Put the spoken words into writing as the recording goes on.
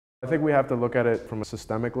I think we have to look at it from a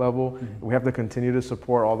systemic level. We have to continue to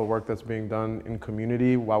support all the work that's being done in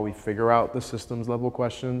community while we figure out the systems level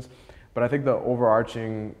questions. But I think the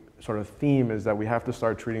overarching sort of theme is that we have to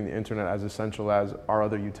start treating the internet as essential as our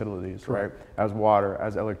other utilities, right? As water,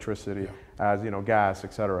 as electricity, as gas,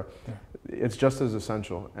 etc. It's just as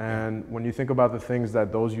essential. And when you think about the things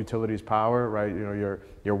that those utilities power, right?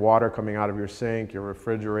 Your water coming out of your sink, your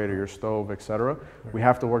refrigerator, your stove, etc. We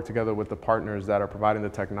have to work together with the partners that are providing the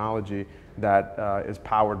technology that is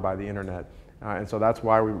powered by the internet. And so that's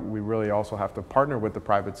why we really also have to partner with the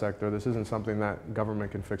private sector. This isn't something that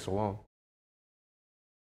government can fix alone.